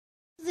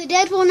the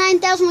Deadpool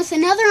 9000 with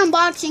another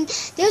unboxing.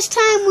 This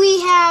time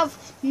we have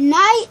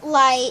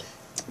Nightlight,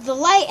 the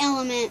light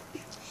element.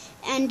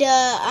 And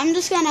I'm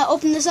just going to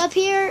open this up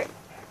here.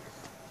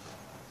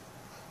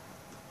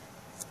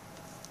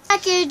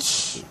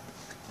 Package,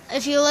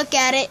 if you look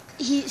at it,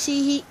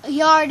 he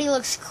already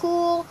looks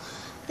cool.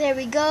 There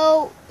we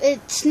go.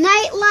 It's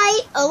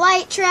Nightlight, a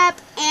light trap,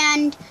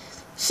 and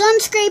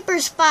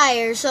Sunscraper's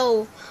fire.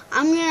 So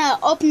I'm going to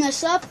open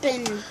this up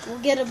and we'll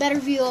get a better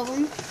view of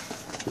them.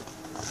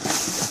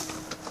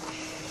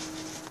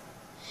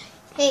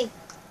 Hey,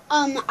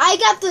 I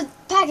got the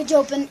package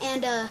open,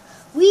 and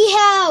we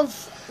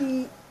have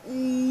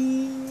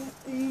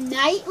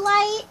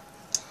Nightlight.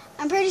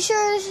 I'm pretty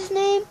sure is his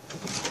name.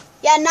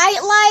 Yeah,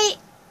 Nightlight.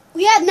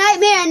 We have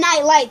Nightmare and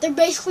Nightlight. They're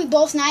basically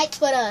both nights,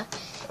 but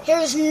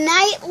here's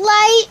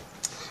Nightlight,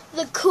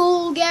 the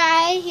cool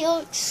guy. He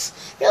looks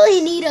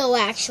really neato,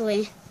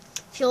 actually.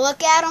 If you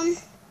look at him,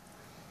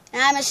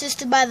 and I'm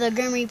assisted by the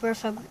Grim Reaper.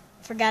 If I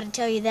forgot to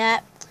tell you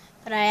that,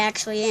 but I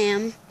actually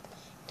am.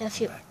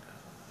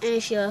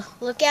 If you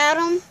look at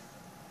him,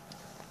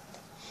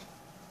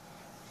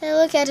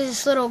 look at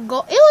his little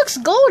gold. It looks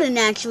golden,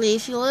 actually.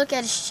 If you look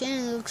at his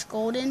chin, it looks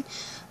golden.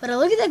 But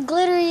look at that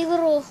glittery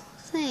little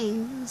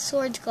thing. The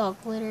sword's called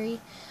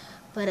glittery.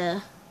 But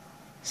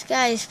this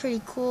guy is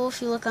pretty cool.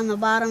 If you look on the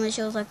bottom, it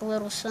shows like a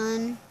little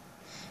sun.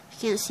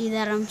 If you can't see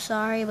that, I'm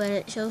sorry, but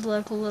it shows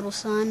like a little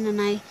sun, and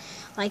I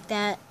like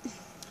that.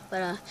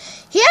 But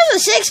he has a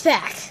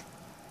six-pack.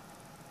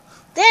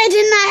 They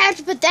did not have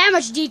to put that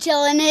much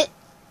detail in it.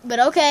 But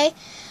okay.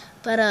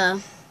 But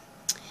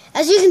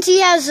as you can see,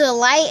 he has a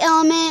light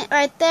element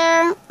right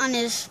there on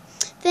his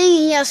thing.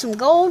 He has some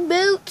gold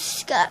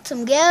boots. Got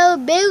some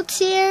gold boots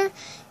here.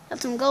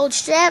 Got some gold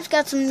straps.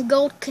 Got some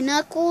gold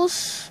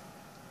knuckles.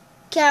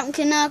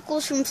 Captain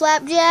Knuckles from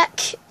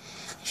Flapjack.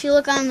 If you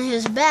look on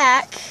his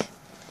back,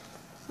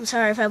 I'm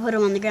sorry if I put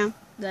him on the ground.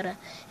 But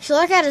if you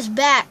look at his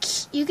back,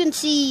 you can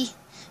see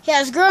he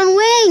has grown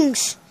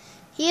wings.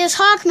 He is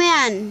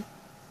Hawkman,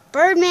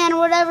 Birdman, or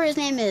whatever his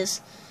name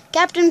is.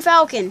 Captain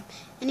Falcon,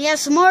 and he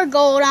has some more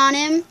gold on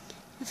him.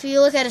 If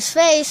you look at his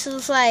face,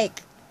 it's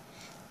like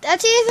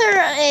that's either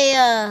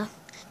an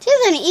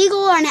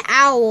eagle or an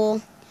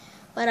owl.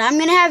 But I'm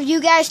gonna have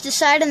you guys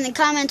decide in the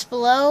comments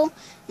below.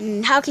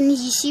 And how can you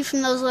see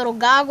from those little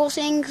goggle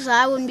things? Because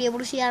I wouldn't be able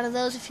to see out of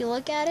those if you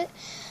look at it.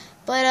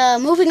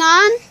 But moving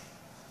on,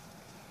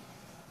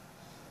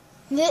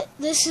 we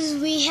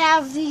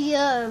have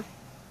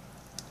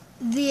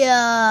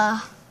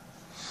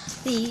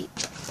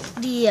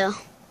the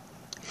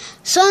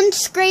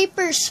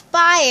Sunscraper's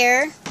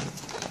fire,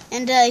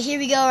 and here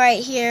we go.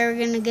 Right here,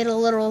 we're gonna get a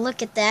little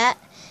look at that.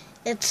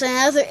 It's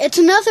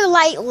another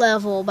light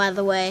level, by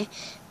the way,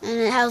 and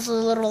it has a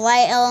little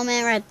light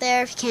element right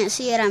there. If you can't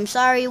see it, I'm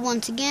sorry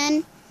once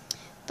again,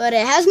 but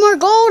it has more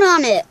gold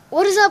on it.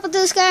 What is up with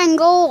this guy in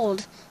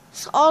gold?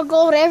 It's all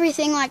gold,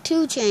 everything like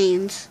 2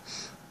 Chainz.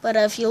 But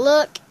if you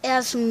look, it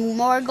has some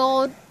more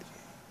gold.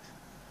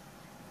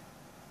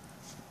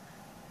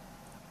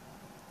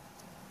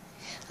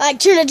 Like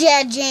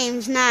Trinidad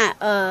James, not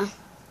 2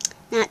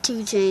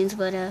 Chainz,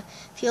 but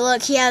if you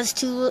look, he has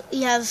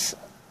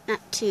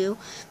not two,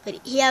 but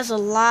he has a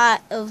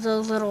lot of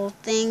those little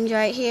things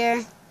right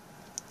here.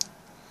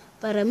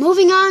 But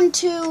moving on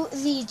to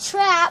the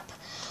trap,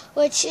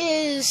 which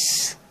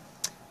is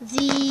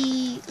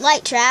the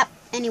light trap.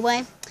 Anyway,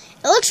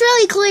 it looks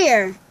really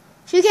clear.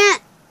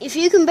 If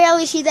you can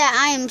barely see that,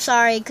 I am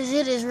sorry, because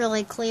it is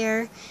really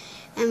clear,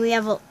 and we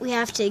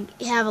have to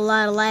have a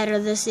lot of light, or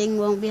this thing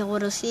won't be able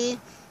to see.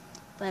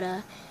 But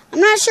I'm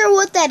not sure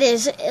what that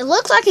is. It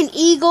looks like an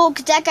eagle,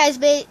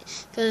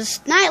 because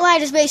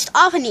Nightlight is based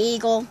off an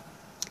eagle.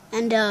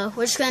 And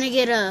we're just gonna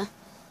get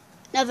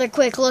another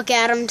quick look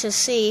at him to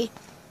see.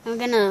 I'm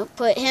gonna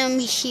put him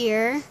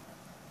here.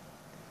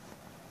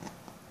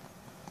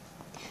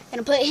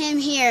 Gonna put him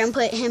here and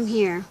put him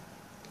here.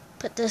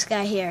 Put this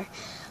guy here.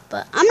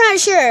 But I'm not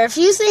sure. If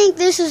you think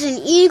this is an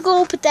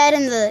eagle, put that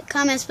in the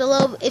comments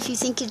below. If you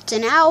think it's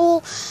an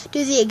owl,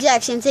 do the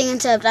exact same thing,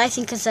 except I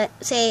think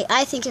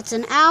it's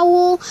an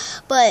owl.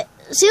 But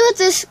see what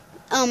this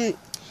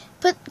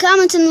put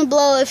comments in the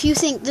below if you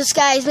think this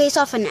guy is based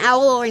off an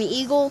owl or an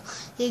eagle,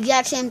 the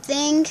exact same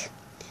thing.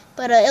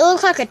 But it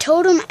looks like a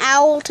totem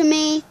owl to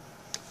me,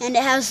 and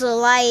it has the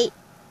light.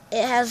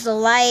 It has the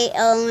light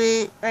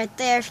element right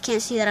there. If you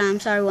can't see that, I'm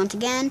sorry once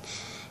again.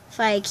 If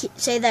I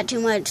say that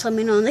too much, let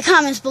me know in the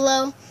comments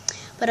below.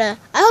 But I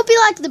hope you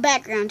like the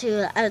background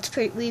too.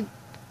 We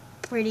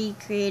pretty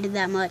created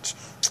that much.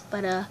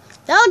 But that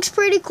looks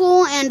pretty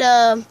cool. And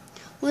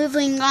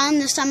moving on,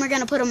 this time we're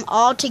gonna put them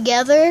all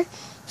together.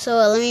 So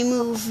let me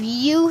move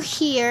you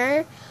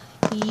here,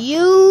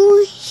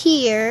 you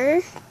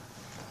here.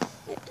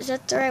 Is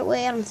that the right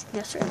way? I don't think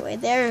that's the right way.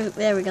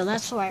 There we go.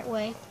 That's the right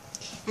way.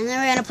 And then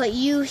we're gonna put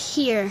you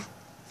here.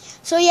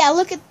 So yeah,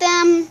 look at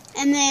them,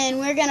 and then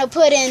we're gonna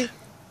put in.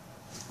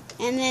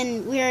 And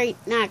then we're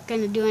not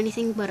going to do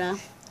anything, but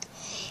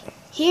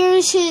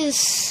here's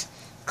his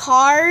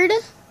card,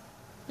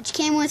 which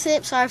came with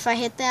it. Sorry if I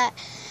hit that.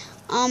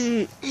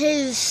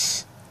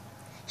 His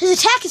His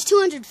attack is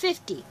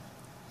 250.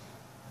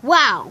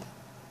 Wow.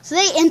 So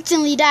they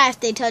instantly die if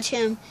they touch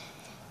him.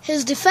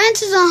 His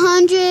defense is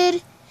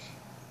 100.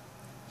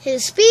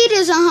 His speed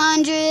is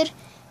 100.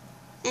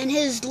 And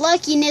his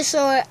luckiness,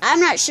 or I'm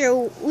not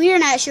sure, we're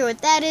not sure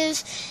what that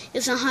is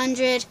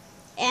 100.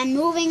 And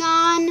moving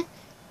on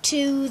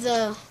to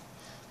the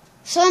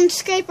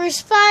Sunscraper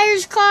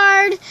Spires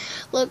card.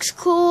 Looks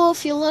cool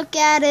if you look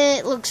at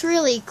it. Looks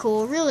really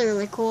cool. Really,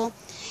 really cool.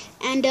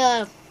 And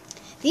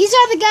these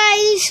are the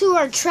guys who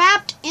are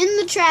trapped in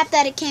the trap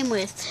that it came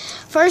with.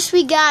 First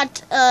we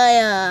got,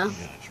 and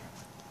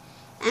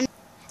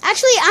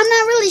actually I'm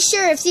not really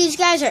sure if these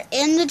guys are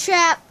in the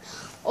trap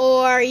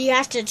or you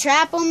have to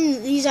trap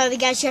them. These are the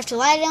guys you have to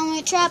lie down in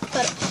the trap,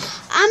 but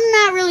I'm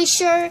not really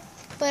sure.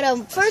 But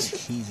first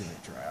he's in the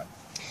trap.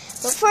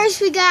 But first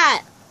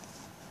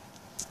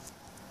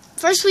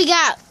we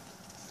got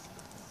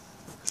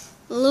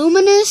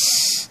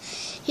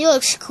Luminous. He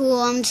looks cool.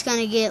 I'm just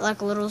gonna get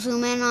like a little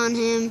zoom in on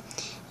him.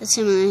 It's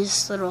him and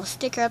his little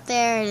sticker up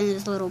there and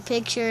his little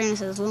picture, and it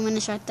says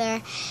Luminous right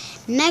there.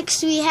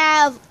 Next we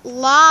have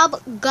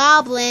Lob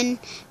Goblin,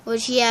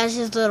 which he has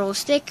his little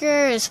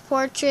sticker, his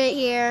portrait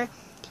here.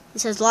 It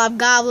says Lob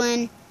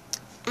Goblin.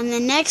 And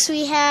then next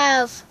we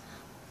have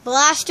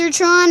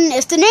Blastertron.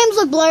 If the names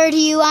look blurry to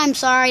you, I'm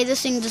sorry.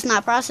 This thing does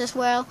not process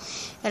well.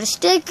 Got a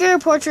sticker,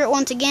 portrait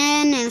once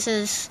again, and it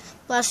says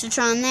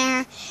Blastertron there.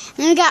 And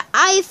then we got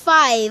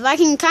I5. I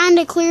can kind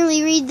of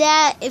clearly read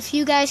that. If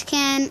you guys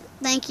can,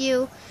 thank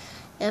you.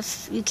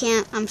 If you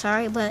can't, I'm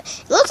sorry. But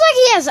it looks like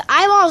he has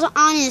eyeballs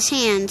on his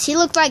hands. He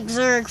looks like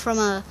Zurg from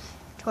a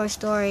Toy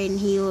Story, and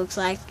he looks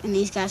like, and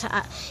these guys,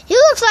 he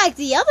looks like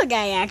the other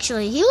guy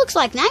actually. He looks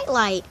like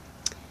Nightlight.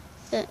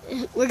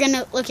 We're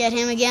gonna look at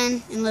him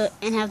again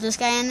and have this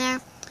guy in there.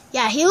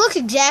 Yeah, he looks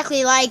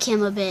exactly like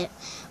him a bit,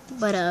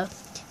 but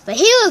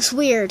he looks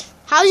weird.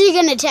 How's he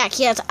gonna attack?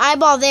 He has an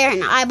eyeball there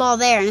and an eyeball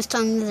there, and his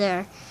tongue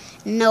there,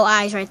 and no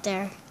eyes right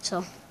there.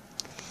 So,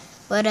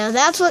 but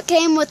that's what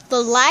came with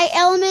the light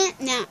element.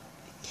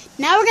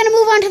 Now we're gonna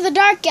move on to the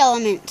dark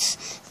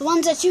elements, the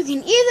ones that you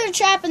can either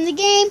trap in the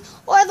game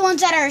or the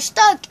ones that are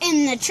stuck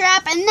in the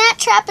trap, and that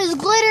trap is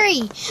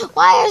glittery.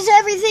 Why is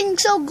everything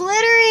so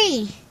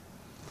glittery?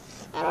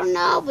 I don't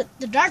know, but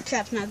the dark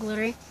trap's not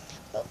glittery.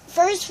 But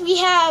first we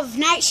have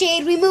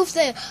Nightshade. We move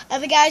the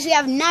other guys. We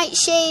have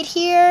Nightshade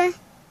here.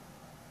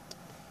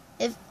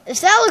 If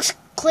that looks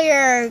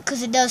clearer,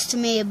 because it does to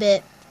me a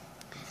bit.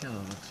 He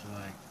looks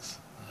like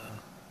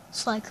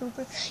Sly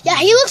Cooper. Yeah,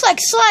 he looks like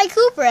Sly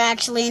Cooper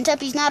actually,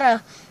 except he's not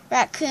a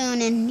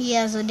raccoon and he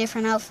has a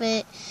different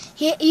outfit.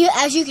 He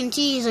as you can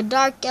see, he's a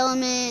dark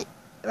element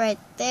right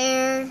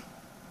there.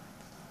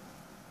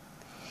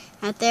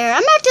 Right there.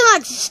 I'm acting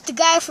like just the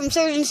guy from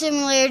Surgeon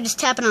Simulator just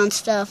tapping on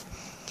stuff.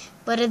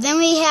 But then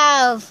we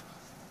have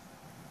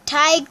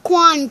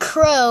Taekwon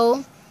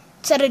Crow.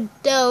 Instead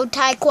of do,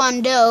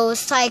 Taekwondo,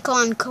 it's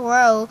Taekwon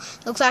Crow.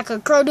 Looks like a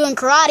crow doing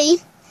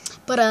karate.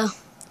 But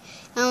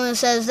it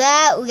says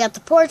that. We got the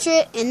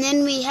portrait. And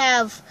then we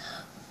have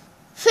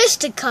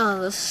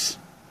Fisticuffs.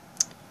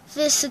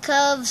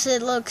 Fisticuffs, he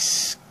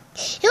looks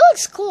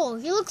cool.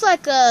 He looks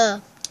like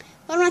a,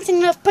 what am I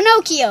thinking of?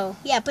 Pinocchio.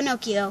 Yeah,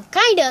 Pinocchio.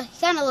 He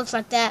kinda looks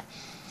like that.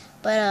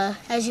 But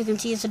as you can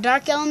see, it's a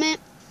dark element.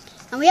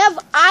 And we have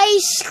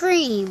Ice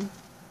Cream.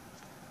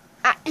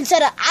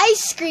 Instead of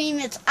ice cream,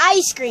 it's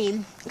ice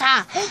cream.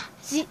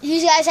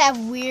 These guys have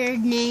weird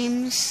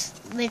names.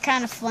 They're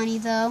kind of funny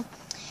though.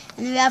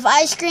 And then we have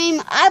Ice Cream,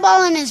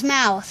 eyeball in his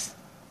mouth.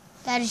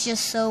 That is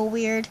just so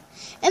weird.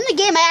 In the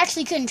game, I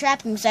actually couldn't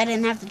trap him because I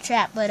didn't have the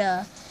trap.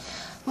 But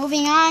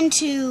moving on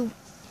to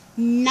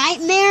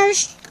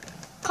Nightmares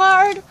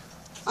card.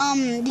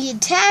 The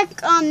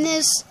attack on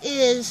this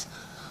is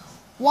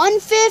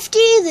 150.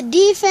 The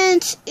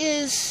defense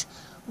is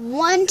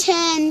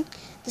 110.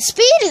 The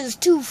speed is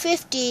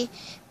 250,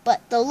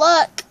 but the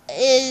luck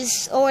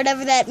is, or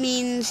whatever that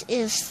means,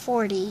 is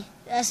 40.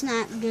 That's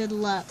not good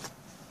luck.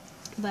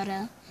 But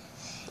now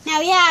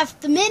we have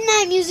the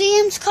Midnight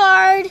Museums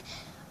card,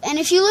 and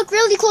if you look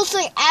really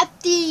closely at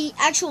the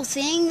actual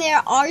thing,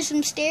 there are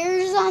some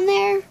stairs on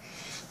there.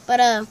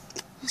 But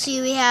see,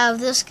 we have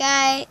this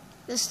guy,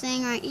 this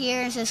thing right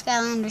here. It says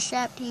Skylanders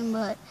Strap Team.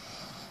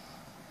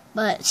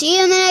 But see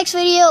you in the next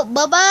video.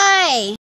 Bye bye.